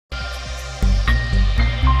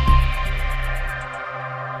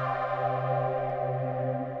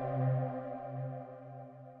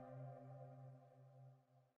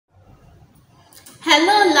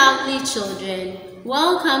Hello lovely children,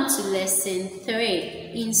 welcome to lesson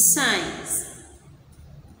 3 in science.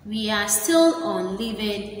 We are still on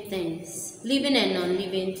living and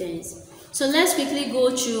non-living things. So let's quickly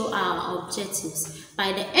go through our objectives.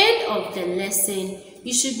 By the end of the lesson,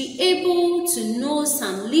 you should be able to know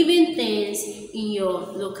some living things in your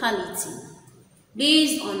locality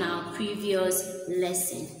based on our previous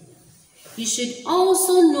lesson. You should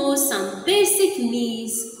also know some basic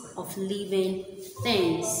needs of living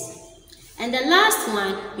things. And the last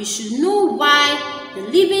one, you should know why the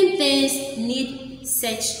living things need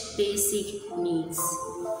such basic needs.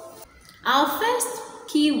 Our first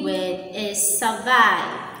keyword is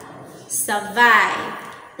survive. Survive.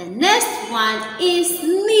 The next one is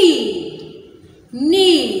need.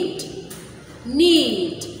 Need.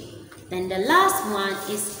 Need. Then the last one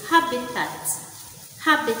is habitat.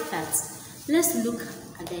 Habitat. Let's look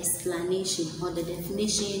at the explanation or the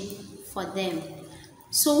definition for them.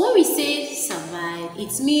 So when we say survive,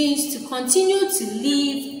 it means to continue to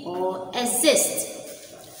live or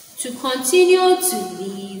exist. To continue to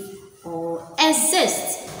live or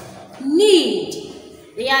exist. Need.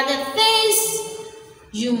 They are the things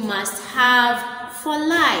you must have for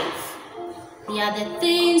life. They are the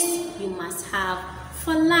things you must have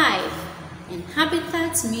for life. And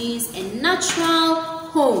habitat means a natural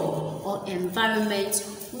home or environment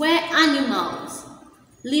where animals,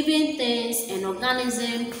 living things and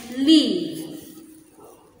organisms live.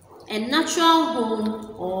 A natural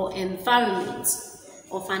home or environment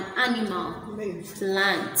of an animal,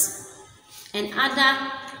 plant, and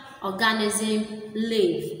other organisms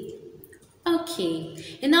live.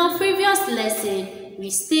 Okay, in our previous lesson, we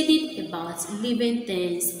studied about living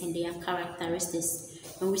things and their characteristics.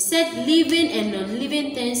 And we said living and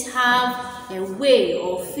non-living things have a way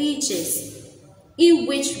or features in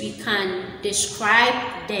which we can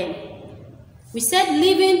describe them. We said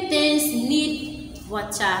living things need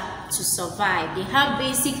water to survive. They have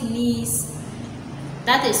basic needs,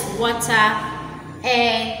 that is water,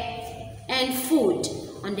 air, and food.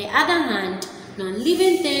 On the other hand,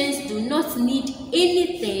 non-living things do not need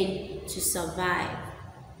anything to survive.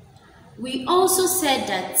 We also said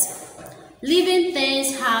that living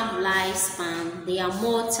things have lifespan, they are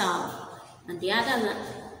mortal. On the other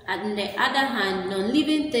hand,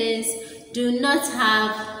 non-living things do not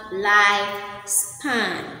have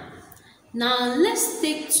lifespan. Now let's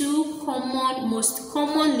take two most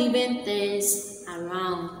common living things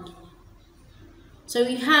around. So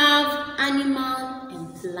we have animal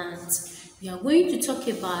and plant. We are going to talk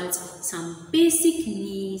about some basic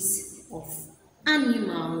needs of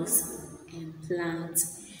animals and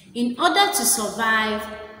plants. In order to survive,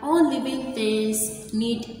 all living things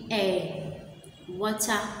need air,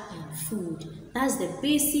 water, and food. That's the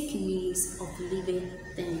basic needs of living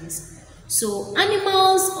things. So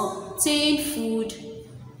animals obtain food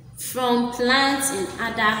from plants and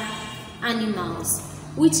other animals,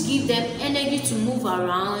 which give them energy to move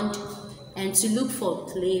around and to look for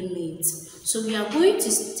playmates. So we are going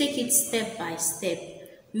to take it step by step.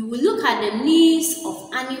 We will look at the needs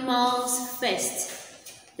of animals first.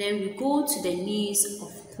 Then we go to the needs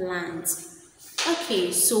of plants.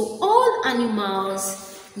 Okay, so all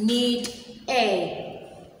animals need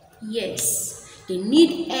air. Yes, they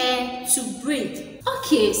need air to breathe.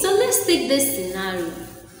 Okay, so let's take this scenario.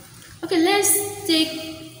 Okay, let's take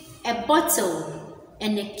a bottle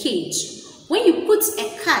and a cage. When you put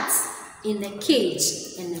a cat in a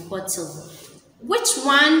cage and a bottle, which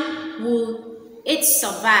one will it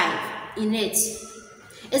survive in it?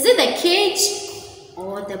 Is it the cage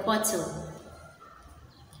or the bottle?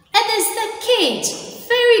 It is the cage.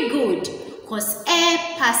 Very good, because air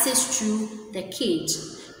passes through the cage.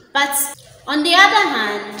 But on the other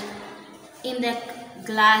hand, in the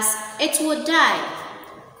glass, it will die.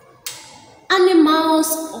 Animals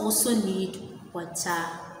also need water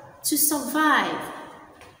to survive.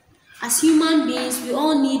 As human beings, we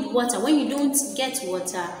all need water. When you don't get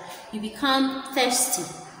water, you become thirsty.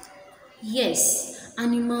 Yes,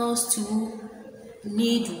 animals too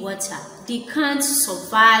need water. They can't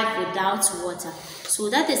survive without water. So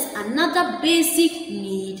that is another basic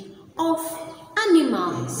need of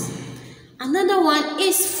animals. Another one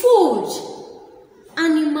is food.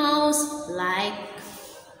 Animals like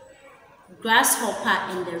grasshopper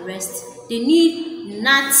and the rest, they need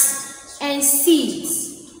nuts and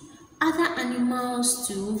seeds. Other animals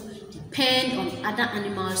too depend on other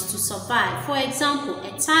animals to survive. For example,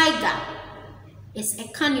 a tiger is a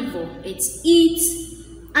carnivore. It eats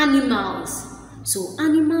animals. So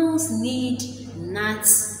animals need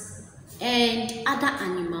nuts and other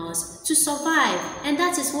animals to survive. And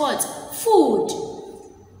that is what? Food.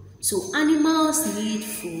 So animals need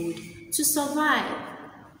food to survive.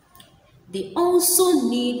 They also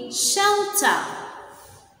need shelter.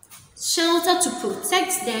 Shelter to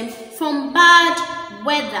protect them from bad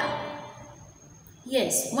weather.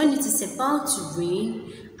 Yes, when it is about to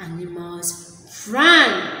rain, animals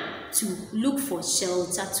run to look for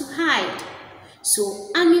shelter to hide. So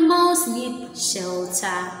animals need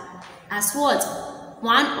shelter as what?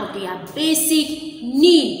 One of their basic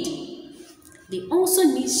needs. They also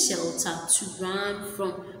need shelter to run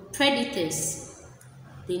from predators.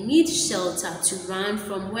 They need shelter to run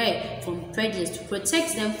from where? From predators, to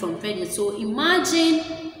protect them from predators. So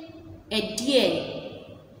imagine a deer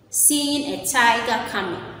seeing a tiger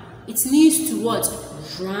coming. It needs to what?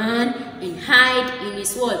 Run and hide in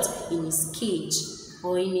his what? In his cage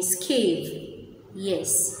or in his cave.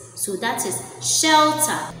 Yes, so that is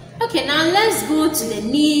shelter. Okay, now let's go to the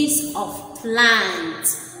needs of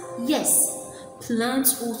plants. Yes,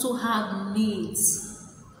 plants also have needs.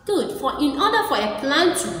 Good. In order for a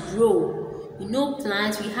plant to grow, you know,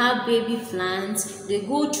 plants, we have baby plants, they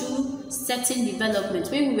go through certain development.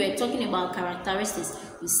 When we were talking about characteristics,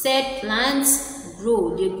 we said plants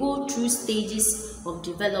grow, they go through stages of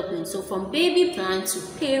development. So from baby plant to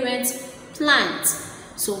parent plant.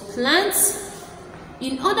 So plants,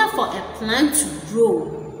 in order for a plant to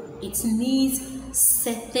grow, it needs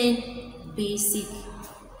certain basic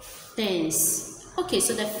things. Okay,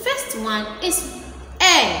 so the first one is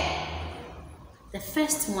air. The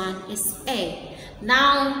first one is air.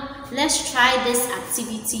 Now let's try this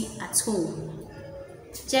activity at home.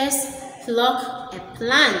 Just pluck a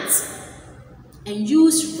plant and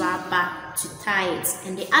use rubber to tie it,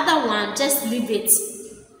 and the other one just leave it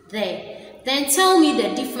there. Then tell me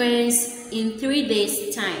the difference in 3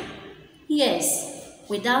 days time. Yes,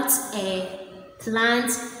 without air,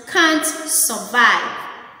 plants can't survive.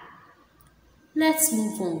 Let's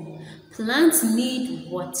move on. Plants need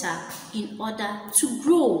water in order to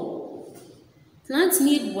grow. Plants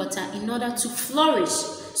need water in order to flourish.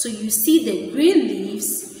 So you see the green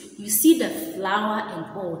leaves, you see the flower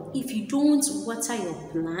and all. If you don't water your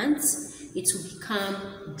plants, it will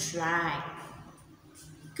become dry.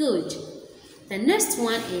 Good. The next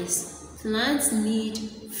one is plants need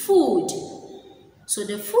food. So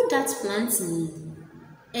the food that plants need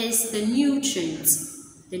is the nutrients.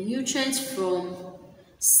 The nutrients from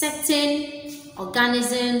certain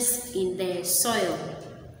organisms in the soil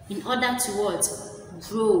in order to what?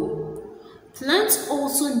 Grow. Plants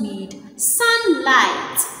also need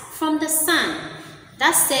sunlight from the sun.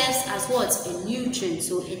 That serves as what? A nutrient.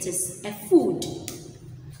 So it is a food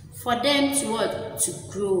for them to what? To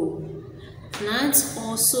grow. Plants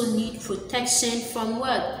also need protection from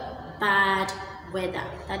what? Bad weather.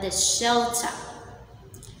 That is shelter.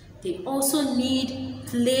 They also need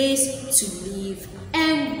place to live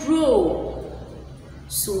and grow.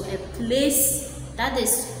 So a place that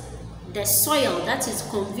is the soil that is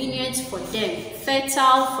convenient for them,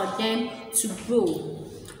 fertile for them to grow.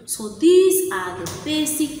 So these are the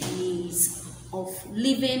basic needs of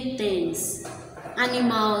living things,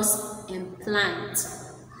 animals and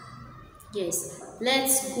plants. Yes,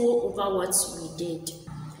 let's go over what we did.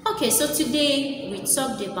 Okay, so today we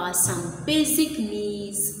talked about some basic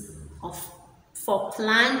needs for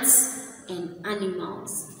plants and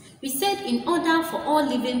animals. We said in order for all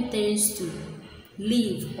living things to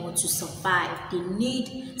live or to survive, they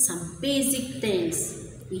need some basic things.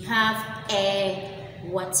 We have air,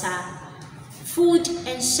 water, food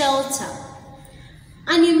and shelter.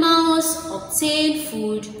 Animals obtain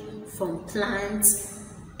food from plants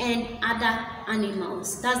and other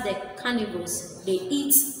animals. That's the carnivores. They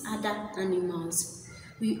eat other animals.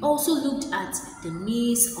 We also looked at the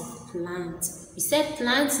needs of plants. We said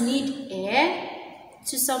plants need air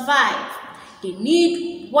to survive. They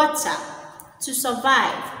need water to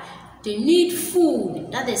survive. They need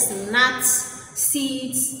food, that is nuts,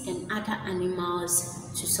 seeds, and other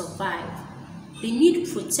animals to survive. They need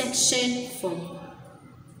protection from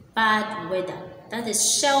bad weather, that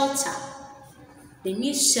is shelter. They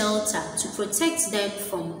need shelter to protect them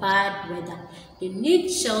from bad weather. They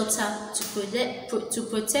need shelter to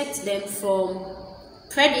protect them from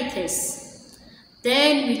predators.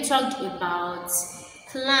 Then we talked about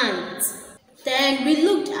plants. Then we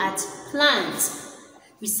looked at plants.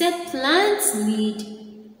 We said plants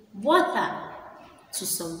need water to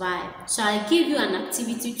survive. So I gave you an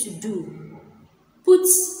activity to do. Put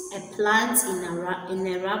a plant in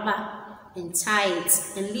a rubber and tie it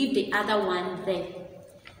and leave the other one there.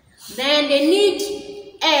 Then they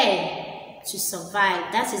need air to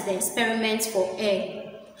survive. That is the experiment for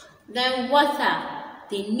air. Then water.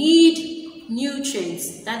 They need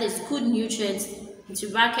nutrients. That is good nutrients into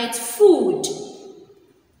bracket food.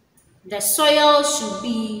 The soil should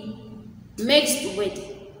be mixed with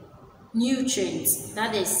nutrients,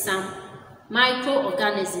 that is some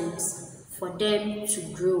microorganisms for them to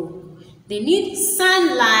grow. They need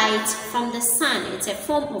sunlight from the sun. It's a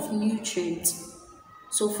form of nutrient.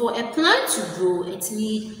 So for a plant to grow, it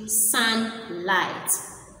needs sunlight.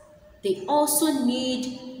 They also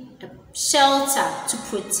need a shelter to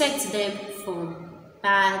protect them from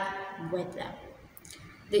bad weather.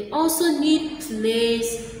 They also need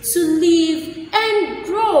place to live and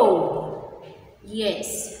grow.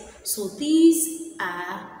 Yes, so these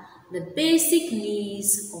are the basic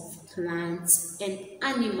needs of plants and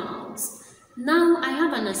animals. Now I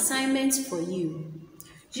have an assignment for you.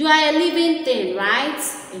 You are a living thing, right?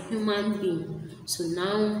 A human being. So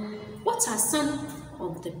now, what are some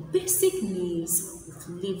of the basic needs of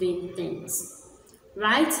living things?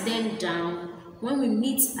 Write them down. When we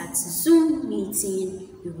meet at Zoom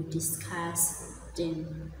meeting, we will discuss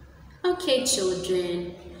them. Okay,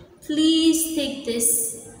 children, please take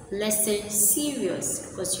this lesson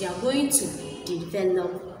serious because you are going to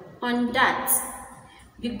develop on that.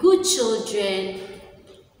 Be good children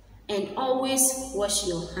and always wash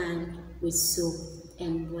your hand with soap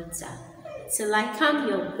and water. Till I come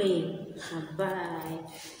your way. Bye.